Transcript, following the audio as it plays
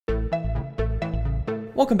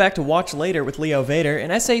Welcome back to Watch Later with Leo Vader,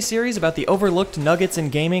 an essay series about the overlooked nuggets in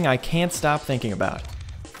gaming I can't stop thinking about.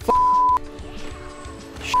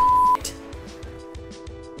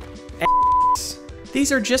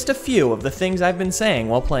 These are just a few of the things I've been saying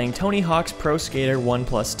while playing Tony Hawk's Pro Skater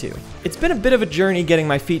 1+2. It's been a bit of a journey getting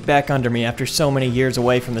my feet back under me after so many years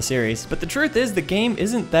away from the series, but the truth is the game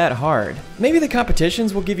isn't that hard. Maybe the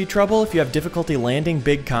competitions will give you trouble if you have difficulty landing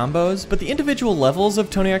big combos, but the individual levels of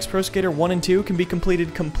Tony Hawk's Pro Skater 1 and 2 can be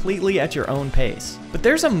completed completely at your own pace. But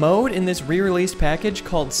there's a mode in this re-released package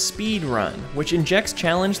called Speed Run, which injects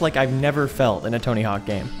challenge like I've never felt in a Tony Hawk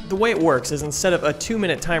game. The way it works is instead of a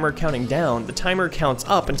 2-minute timer counting down, the timer counts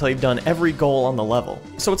up until you've done every goal on the level.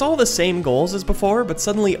 So it's all the same goals as before, but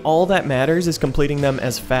suddenly all that matters is completing them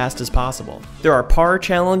as fast as possible. There are par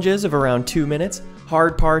challenges of around 2 minutes,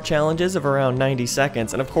 hard par challenges of around 90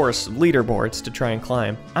 seconds, and of course, leaderboards to try and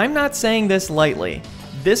climb. I'm not saying this lightly.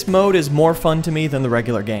 This mode is more fun to me than the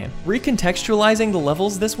regular game. Recontextualizing the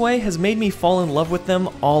levels this way has made me fall in love with them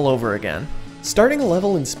all over again. Starting a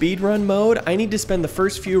level in speedrun mode, I need to spend the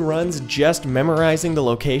first few runs just memorizing the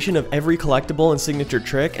location of every collectible and signature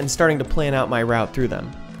trick and starting to plan out my route through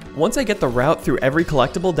them. Once I get the route through every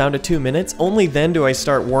collectible down to 2 minutes, only then do I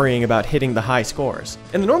start worrying about hitting the high scores.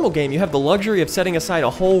 In the normal game, you have the luxury of setting aside a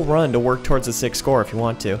whole run to work towards a 6 score if you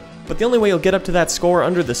want to. But the only way you'll get up to that score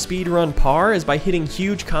under the speedrun par is by hitting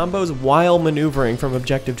huge combos while maneuvering from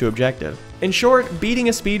objective to objective. In short, beating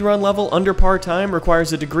a speedrun level under par time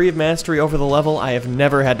requires a degree of mastery over the level I have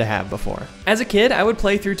never had to have before. As a kid, I would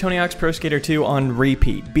play through Tony Hawk's Pro Skater 2 on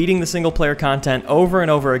repeat, beating the single player content over and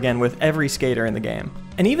over again with every skater in the game.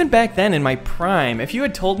 And even back then in my prime, if you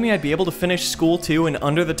had told me I'd be able to finish School 2 in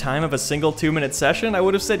under the time of a single 2-minute session, I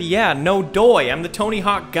would have said, yeah, no doy, I'm the Tony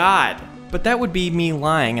Hawk god. But that would be me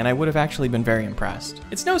lying, and I would have actually been very impressed.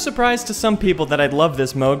 It's no surprise to some people that I'd love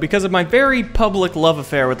this mode because of my very public love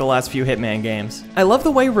affair with the last few Hitman games. I love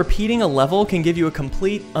the way repeating a level can give you a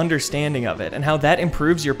complete understanding of it, and how that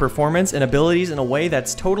improves your performance and abilities in a way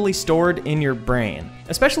that's totally stored in your brain.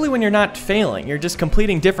 Especially when you're not failing, you're just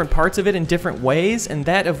completing different parts of it in different ways, and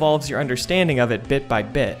that evolves your understanding of it bit by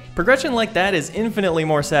bit. Progression like that is infinitely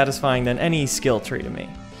more satisfying than any skill tree to me.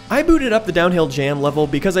 I booted up the Downhill Jam level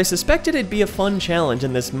because I suspected it'd be a fun challenge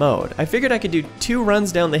in this mode. I figured I could do 2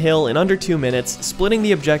 runs down the hill in under 2 minutes, splitting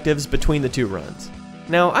the objectives between the 2 runs.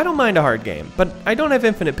 Now, I don't mind a hard game, but I don't have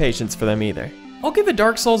infinite patience for them either. I'll give a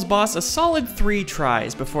Dark Souls boss a solid 3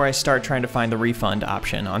 tries before I start trying to find the refund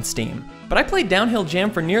option on Steam. But I played Downhill Jam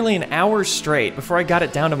for nearly an hour straight before I got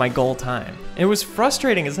it down to my goal time. It was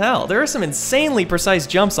frustrating as hell. There are some insanely precise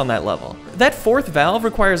jumps on that level. That 4th valve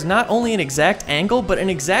requires not only an exact angle, but an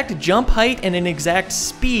exact jump height and an exact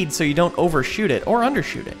speed so you don't overshoot it or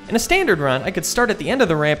undershoot it. In a standard run, I could start at the end of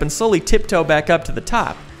the ramp and slowly tiptoe back up to the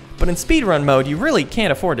top. But in speedrun mode, you really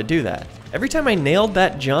can't afford to do that. Every time I nailed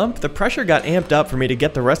that jump, the pressure got amped up for me to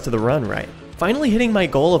get the rest of the run right. Finally hitting my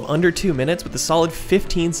goal of under 2 minutes with a solid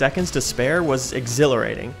 15 seconds to spare was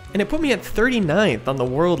exhilarating, and it put me at 39th on the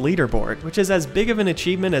world leaderboard, which is as big of an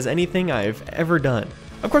achievement as anything I've ever done.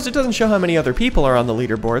 Of course, it doesn't show how many other people are on the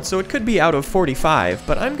leaderboard, so it could be out of 45,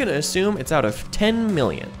 but I'm gonna assume it's out of 10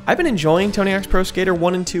 million. I've been enjoying Tony Hawk's Pro Skater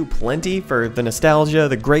 1 and 2 plenty for the nostalgia,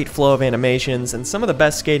 the great flow of animations, and some of the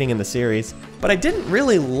best skating in the series, but I didn't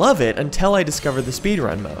really love it until I discovered the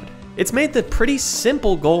speedrun mode. It's made the pretty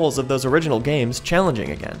simple goals of those original games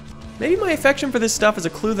challenging again. Maybe my affection for this stuff is a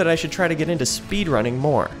clue that I should try to get into speedrunning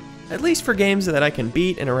more, at least for games that I can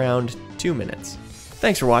beat in around 2 minutes.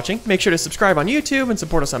 Thanks for watching. Make sure to subscribe on YouTube and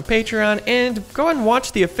support us on Patreon, and go and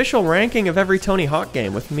watch the official ranking of every Tony Hawk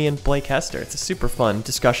game with me and Blake Hester. It's a super fun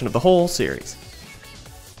discussion of the whole series.